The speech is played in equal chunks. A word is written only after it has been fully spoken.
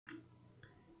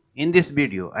In this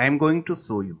video, I am going to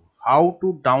show you how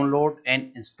to download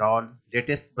and install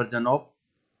latest version of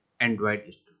Android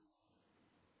Studio.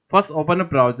 First, open a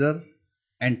browser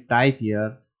and type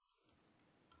here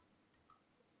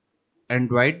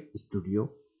Android Studio,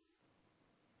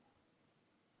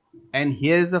 and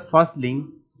here is the first link,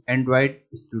 Android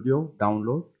Studio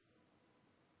download.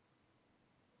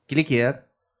 Click here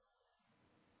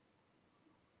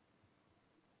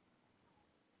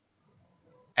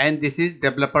and this is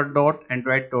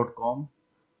developer.android.com,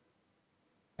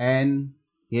 and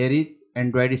here is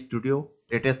Android Studio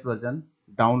latest version.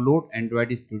 Download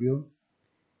Android Studio,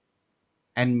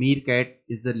 and Meerkat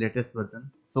is the latest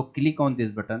version. So click on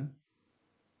this button,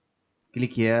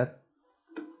 click here,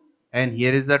 and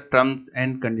here is the terms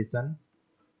and condition,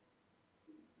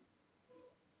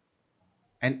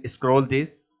 and scroll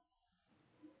this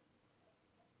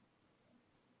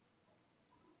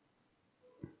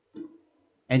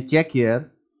and check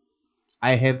here.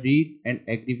 I have read and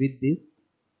agree with this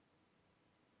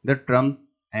the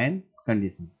terms and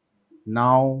condition.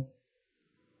 Now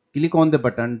click on the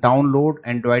button download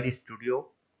Android Studio,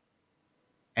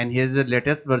 and here is the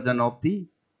latest version of the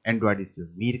Android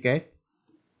Studio Meerkat,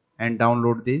 and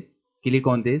download this. Click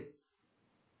on this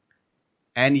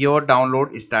and your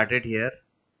download started here.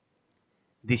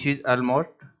 This is almost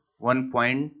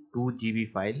 1.2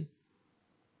 GB file.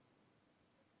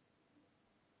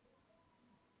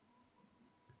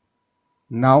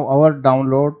 Now our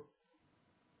download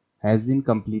has been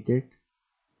completed.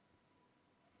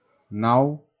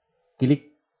 Now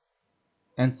click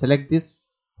and select this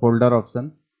folder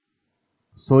option,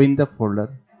 show in the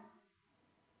folder.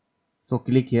 So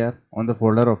click here on the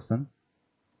folder option,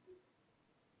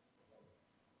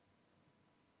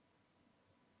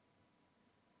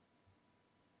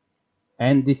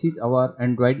 and this is our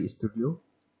Android Studio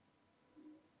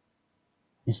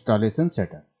installation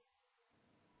setup.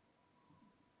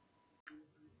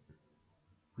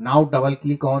 Now double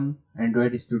click on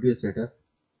Android Studio setup,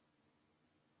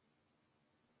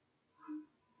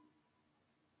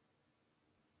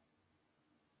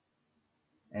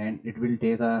 and it will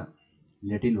take a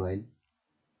little while.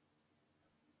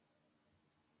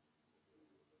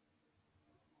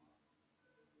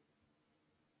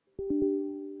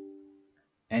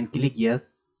 And click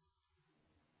yes.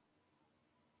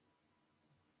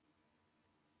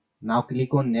 Now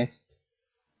click on next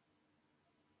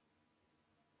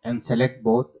and select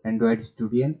both Android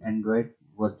Studio and Android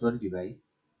Virtual Device.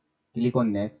 Click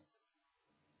on next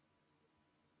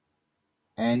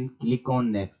and click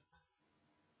on next.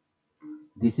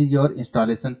 This is your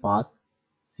installation path: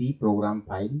 C program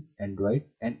file, Android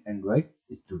and Android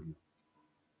Studio.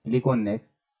 Click on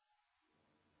next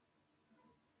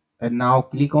and now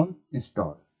click on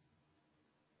install.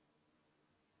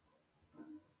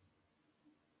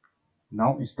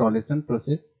 Now installation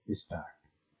process start.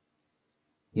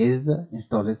 Here is the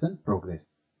installation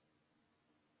progress.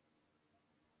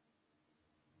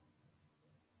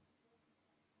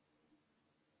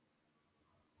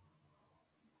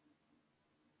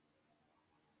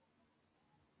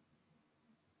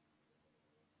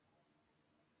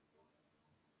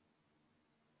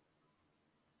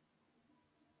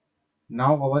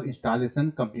 Now our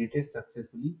installation completed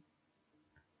successfully.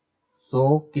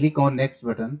 So click on next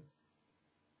button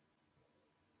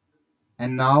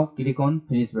and now click on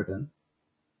finish button.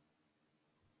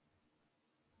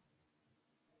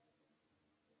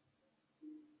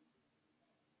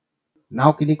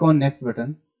 Now click on next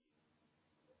button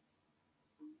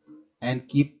and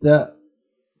keep the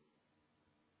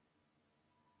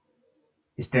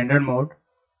standard mode.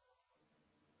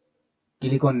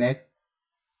 Click on next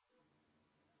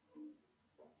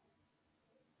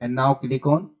and now click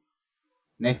on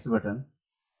next button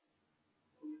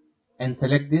and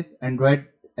select this Android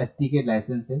SDK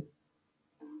licenses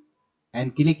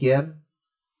and click here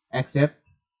accept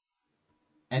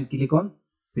and click on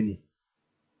finish.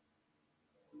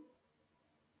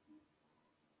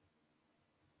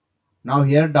 Now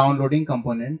here downloading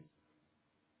components.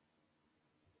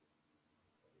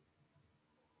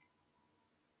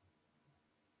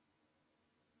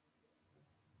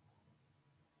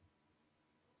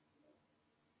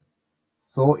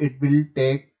 So it will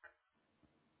take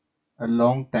a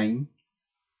long time.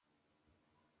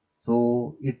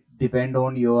 So it depend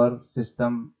on your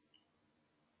system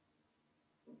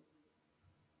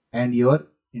and your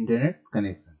internet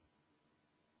connection.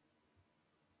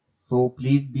 So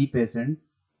please be patient.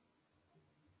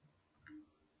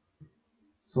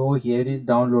 So here is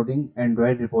downloading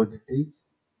Android repositories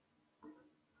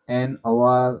and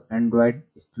our Android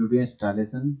Studio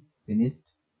installation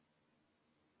finished.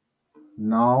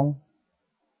 Now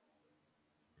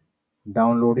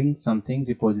downloading something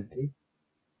repository,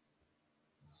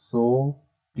 so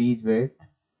please wait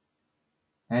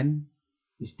and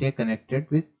stay connected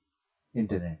with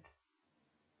internet.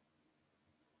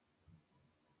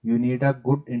 You need a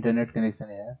good internet connection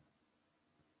here.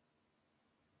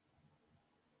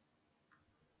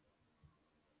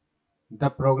 The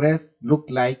progress look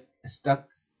like stuck,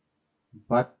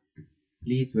 but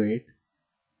please wait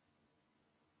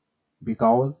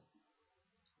because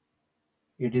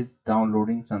it is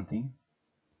downloading something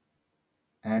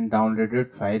and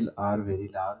downloaded file are very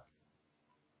large,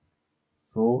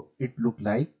 so it look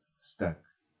like stuck.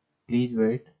 Please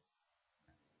wait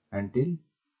until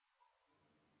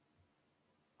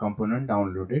component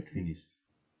downloaded finish.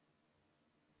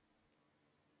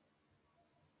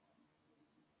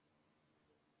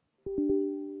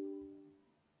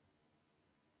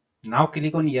 Now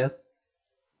click on yes.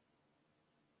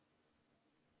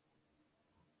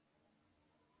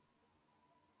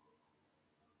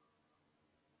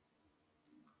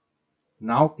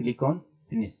 Now click on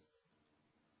finish.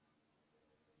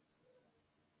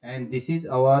 And this is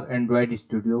our Android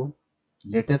Studio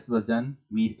latest version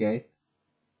Meerkat.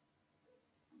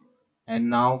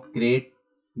 And now create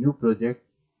new project.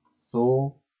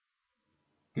 So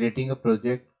creating a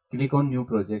project, click on new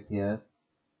project here.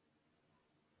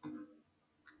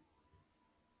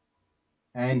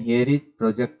 And here is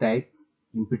project type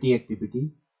empty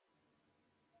activity.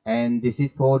 And this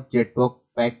is for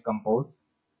Jetpack Compose.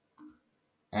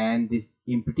 And this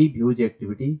empty views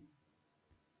activity,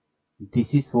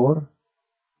 this is for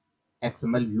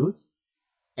XML views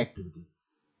activity.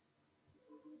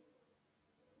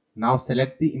 Now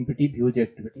select the empty views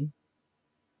activity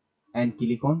and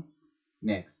click on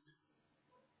next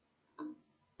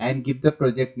and give the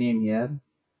project name here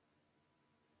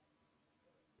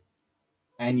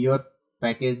and your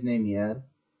package name here.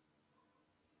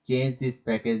 Change this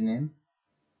package name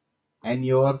and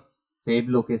your save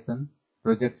location,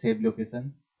 project save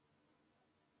location,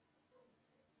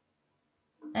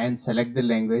 and select the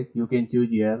language. You can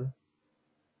choose here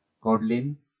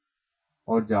Kotlin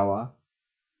or Java.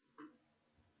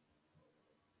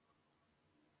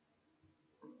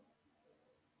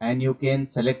 And you can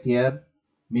select here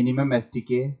minimum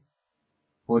SDK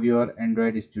for your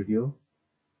Android Studio.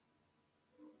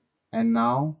 And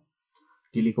now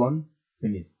click on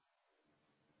finish.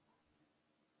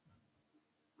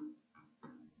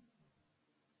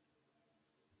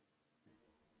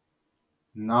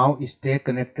 Now stay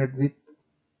connected with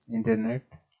internet.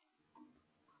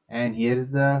 And here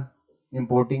is the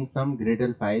importing some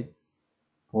Gradle files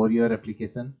for your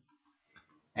application.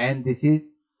 And this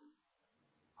is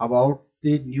about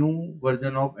the new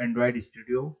version of Android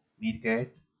Studio Meerkat.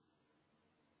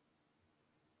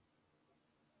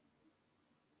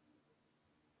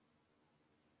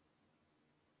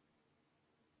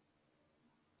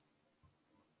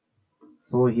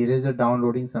 So here is the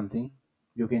downloading something.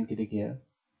 You can click here,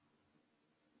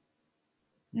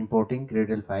 importing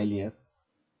Gradle file here.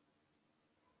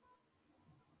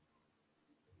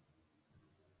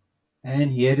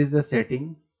 And here is the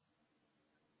setting.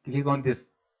 Click on this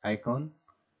icon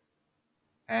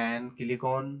and click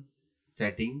on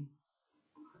settings.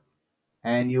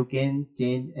 And you can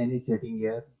change any setting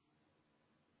here.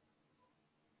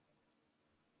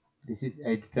 This is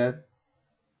editor.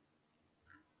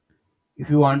 If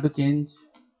you want to change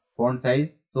font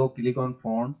size, so click on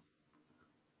fonts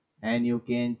and you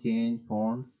can change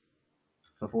fonts.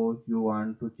 Suppose you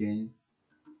want to change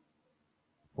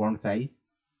font size,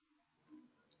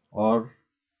 or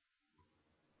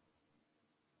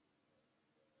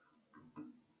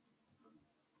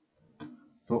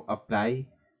so apply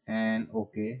and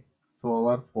OK. So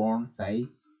our font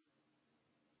size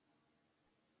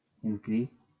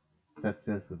increase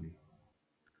successfully.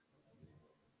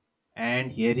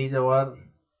 And here is our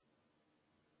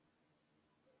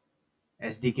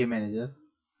SDK manager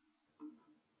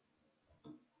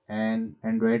and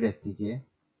Android SDK.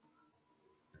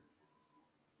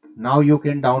 Now you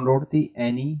can download the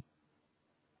any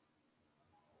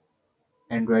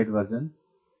Android version.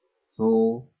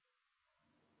 So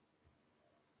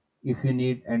if you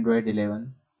need Android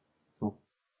 11, so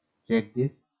check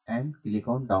this and click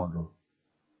on download.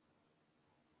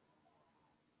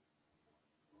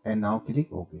 And now click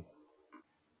OK.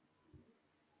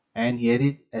 And here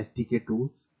is SDK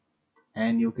tools,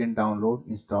 and you can download,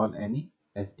 install any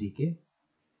SDK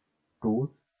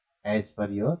tools as per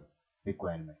your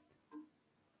requirement.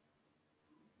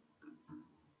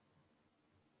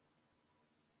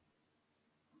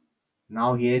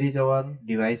 Now here is our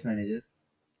device manager.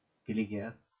 Click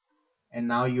here, and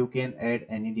now you can add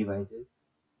any devices,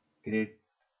 create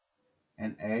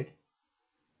and add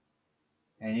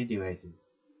any devices.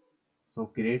 So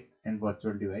create a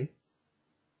virtual device,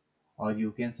 or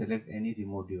you can select any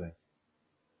remote device.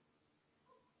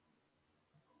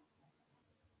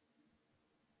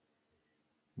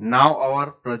 Now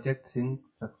our project syncs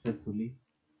successfully,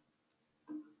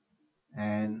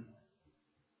 and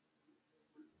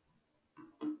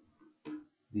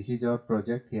this is our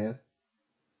project here.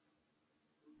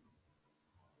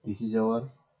 This is our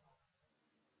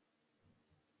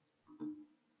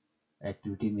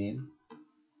activity main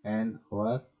and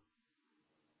our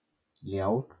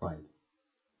layout file,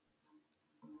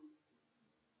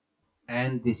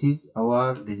 and this is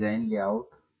our design layout.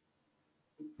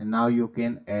 And now you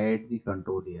can add the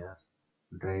control here,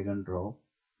 drag and drop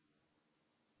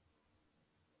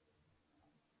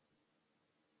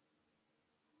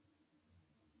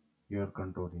your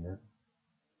control here.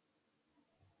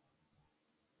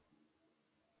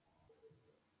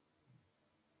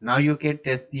 Now you can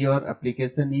test your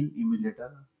application in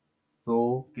emulator.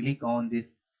 So click on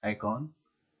this icon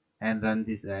and run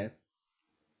this app.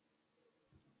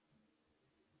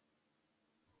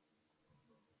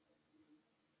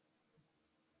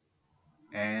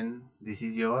 And this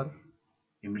is your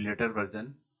emulator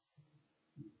version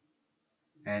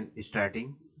and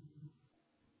starting.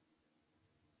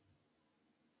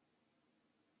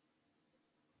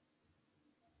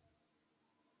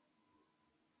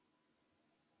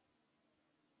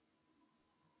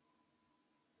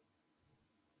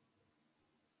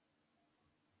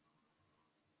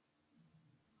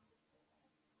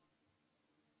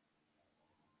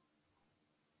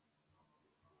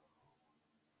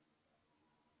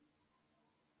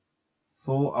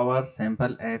 So our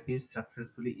sample app is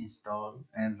successfully installed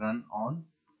and run on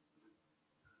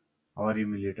our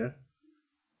emulator.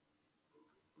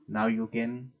 Now you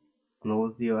can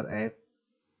close your app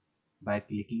by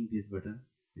clicking this button,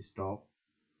 stop.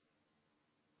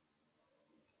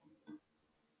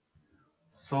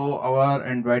 So our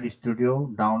Android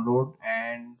Studio download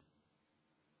and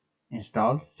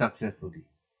installed successfully.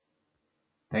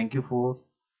 Thank you for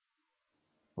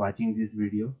watching this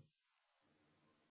video.